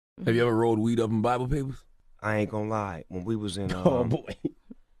Have you ever rolled weed up in Bible papers? I ain't gonna lie. When we was in, Oh boy,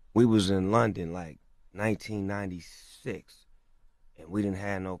 we was in London like 1996, and we didn't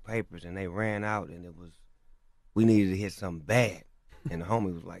have no papers, and they ran out, and we needed to hit something bad, and the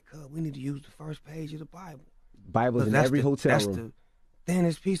homie was like, "Cuz, we need to use the first page of the Bible." Bibles in every hotel room. That's the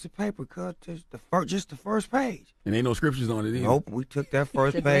thinnest piece of paper, cuz, just the first page. And ain't no scriptures on it either. Nope, we took that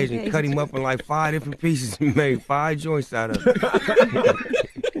first page and cut him up in like 5 different pieces and made 5 joints out of it.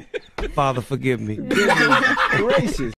 Father, forgive me. Gracious.